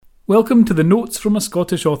Welcome to the Notes from a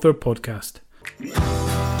Scottish Author podcast.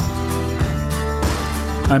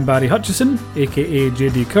 I'm Barry Hutchison, aka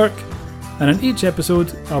JD Kirk, and in each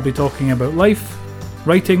episode I'll be talking about life,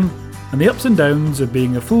 writing, and the ups and downs of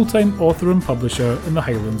being a full-time author and publisher in the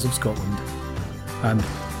Highlands of Scotland. And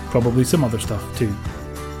probably some other stuff too.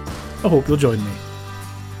 I hope you'll join me.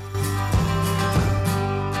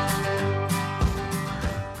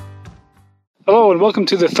 Hello and welcome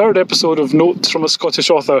to the third episode of Notes from a Scottish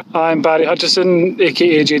Author. I'm Barry Hutchison,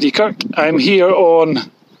 aka JD Kirk. I'm here on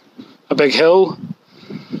a big hill.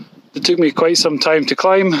 It took me quite some time to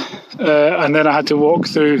climb, and then I had to walk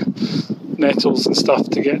through nettles and stuff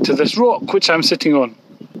to get to this rock which I'm sitting on.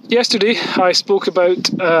 Yesterday I spoke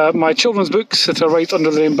about my children's books that I write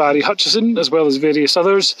under the name Barry Hutchison, as well as various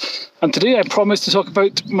others, and today I promised to talk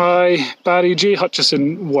about my Barry J.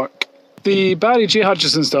 Hutchison work. The Barry J.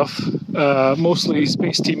 Hutchison stuff, mostly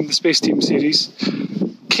the Space Team series,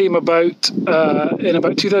 came about in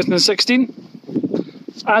about 2016.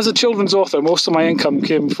 As a children's author, most of my income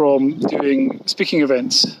came from doing speaking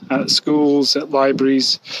events at schools, at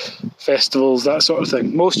libraries, festivals, that sort of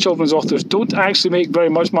thing. Most children's authors don't actually make very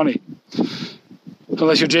much money,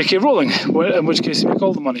 unless you're J.K. Rowling, in which case you make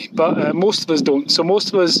all the money. But most of us don't. So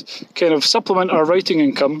most of us kind of supplement our writing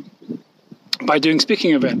income by doing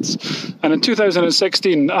speaking events. And in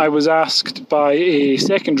 2016 I was asked by a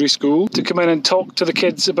secondary school to come in and talk to the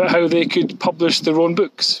kids about how they could publish their own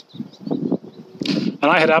books. And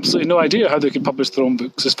I had absolutely no idea how they could publish their own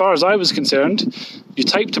books. As far as I was concerned, you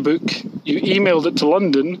typed a book, you emailed it to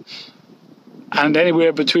London, and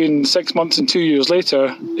anywhere between 6 months and 2 years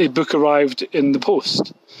later, a book arrived in the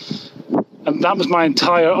post. And that was my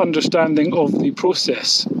entire understanding of the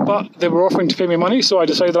process. But they were offering to pay me money, so I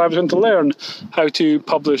decided I was going to learn how to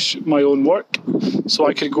publish my own work so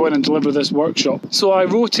I could go in and deliver this workshop. So I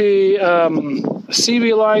wrote a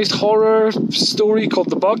serialised horror story called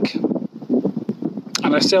The Bug,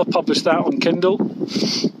 and I self-published that on Kindle.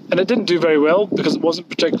 And it didn't do very well because it wasn't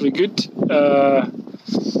particularly good.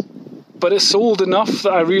 But it sold enough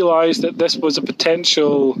that I realised that this was a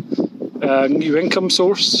potential new income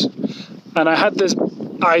source. And I had this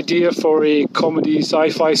idea for a comedy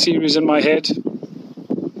sci-fi series in my head.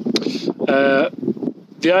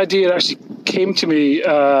 The idea actually came to me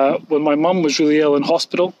when my mum was really ill in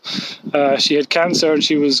hospital. She had cancer and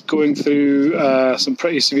she was going through some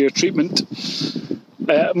pretty severe treatment.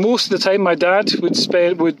 Most of the time my dad would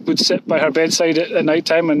sit by her bedside at night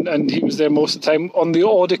time, and he was there most of the time. On the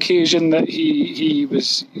odd occasion that he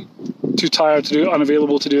was too tired to do it,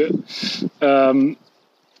 unavailable to do it,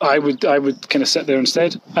 I would kind of sit there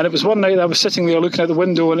instead. And it was one night I was sitting there looking out the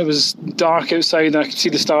window and it was dark outside and I could see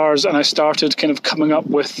the stars, and I started kind of coming up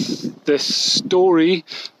with this story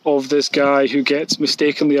of this guy who gets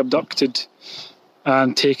mistakenly abducted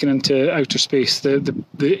and taken into outer space. The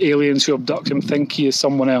aliens who abduct him think he is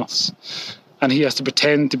someone else, and he has to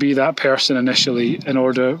pretend to be that person initially in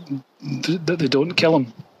order that they don't kill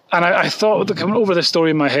him. And I thought, coming over this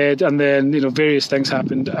story in my head, and then various things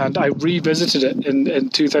happened, and I revisited it in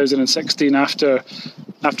 2016 after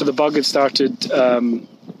The Bug had started.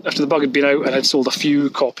 After The Bug had been out and had sold a few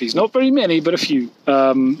copies, not very many, but a few,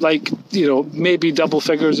 maybe double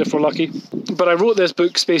figures if we're lucky. But I wrote this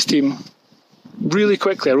book, Space Team, really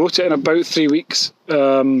quickly. I wrote it in about 3 weeks,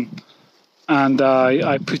 and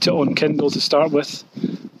I put it on Kindle to start with,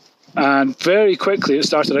 and very quickly it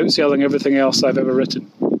started outselling everything else I've ever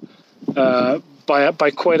written.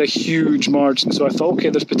 By quite a huge margin. So I thought, okay,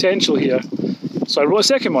 there's potential here. So I wrote a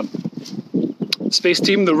second one, Space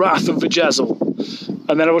Team, The Wrath of Vajazzle.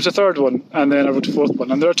 And then I wrote a third one, and then I wrote a fourth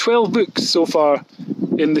one. And there are 12 books so far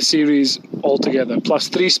in the series altogether, plus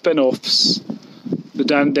 3 spin-offs, the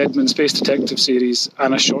Dan Dedman Space Detective series,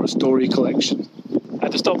 and a short story collection. I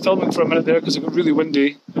had to stop filming for a minute there because it got really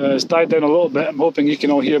windy. It's died down a little bit. I'm hoping you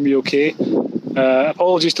can all hear me okay.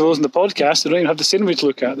 Apologies to those in the podcast. They don't even have the scenery to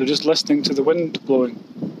look at. They're just listening to the wind blowing.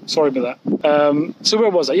 Sorry about that. So where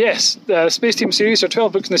was I? Yes, Space Team series. There are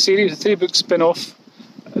 12 books in the series, a 3-book spin-off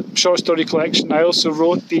short story collection. I also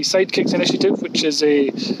wrote the Sidekicks Initiative, which is a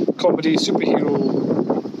comedy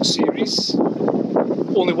superhero series.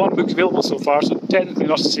 Only 1 book available so far, so technically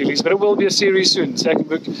not a series, but it will be a series soon. The second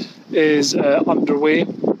book is underway.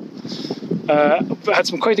 I had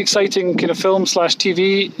some quite exciting kind of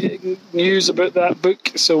film/TV news about that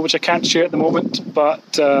book, which I can't share at the moment, but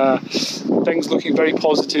things looking very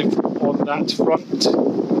positive on that front.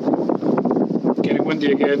 Getting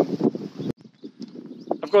windy again.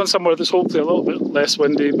 I've gone somewhere that's hopefully a little bit less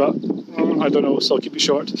windy, but I don't know, so I'll keep it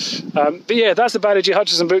short. But yeah, that's the Barry J.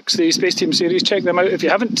 Hutchison books, the Space Team series. Check them out if you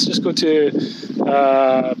haven't. Just go to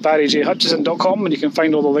barryjhutchison.com, and you can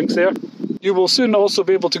find all the links there. You will soon also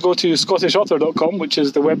be able to go to scottishauthor.com, which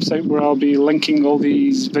is the website where I'll be linking all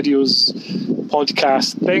these videos,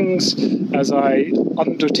 podcast things, as I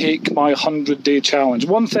undertake my 100-day challenge.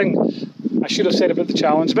 One thing I should have said about the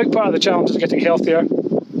challenge, a big part of the challenge is getting healthier,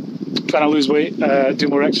 trying to lose weight, do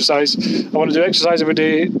more exercise. I want to do exercise every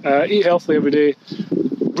day, eat healthily every day,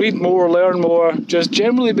 read more, learn more, just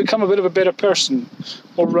generally become a bit of a better person,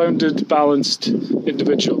 more rounded, balanced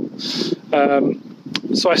individual.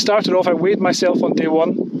 So I started off, I weighed myself on day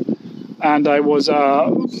one, and I was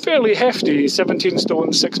a fairly hefty 17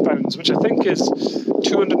 stone 6 pounds, which I think is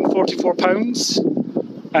 244 pounds,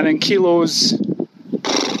 and in kilos,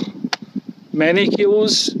 many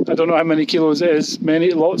kilos. I don't know how many kilos it is,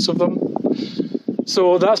 lots of them.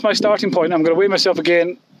 So that's my starting point. I'm going to weigh myself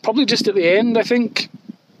again, probably just at the end, I think.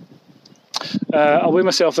 I'll weigh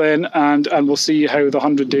myself then, and we'll see how the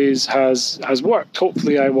 100 days has worked.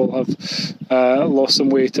 Hopefully I will have lost some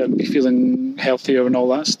weight and be feeling healthier and all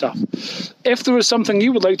that stuff. If there is something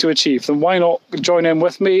you would like to achieve, then why not join in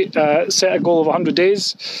with me, set a goal of 100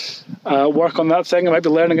 days, work on that thing. It might be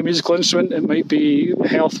learning a musical instrument, it might be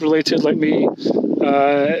health related like me,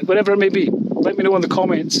 whatever it may be. Let me know in the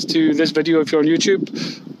comments to this video if you're on YouTube,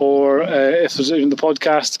 or if there's in the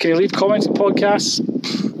podcast. Can you leave comments in podcasts?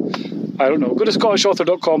 I don't know. Go to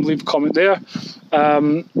scottishauthor.com, leave a comment there.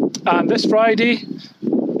 And this Friday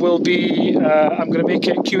will be, I'm going to make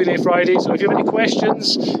it Q&A Friday. So if you have any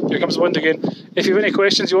questions, here comes the wind again. If you have any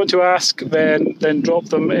questions you want to ask, then drop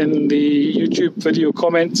them in the YouTube video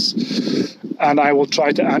comments, and I will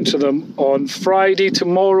try to answer them on Friday.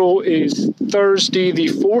 Tomorrow is Thursday, the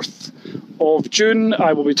 4th of June.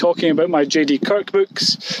 I will be talking about my J.D. Kirk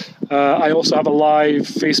books. I also have a live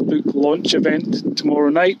Facebook launch event tomorrow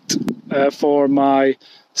night for my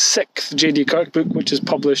 6th J.D. Kirk book, which is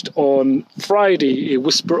published on Friday, A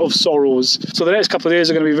Whisper of Sorrows. So the next couple of days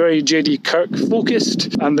are going to be very J.D. Kirk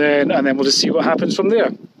focused, and then we'll just see what happens from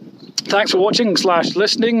there. Thanks for watching /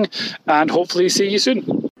 listening, and hopefully see you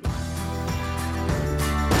soon.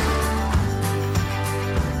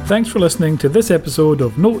 Thanks for listening to this episode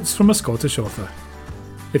of Notes from a Scottish Author.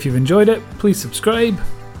 If you've enjoyed it, please subscribe,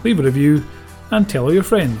 leave a review, and tell all your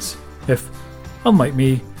friends, if, unlike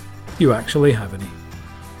me, you actually have any.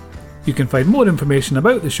 You can find more information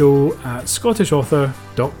about the show at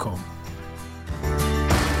scottishauthor.com.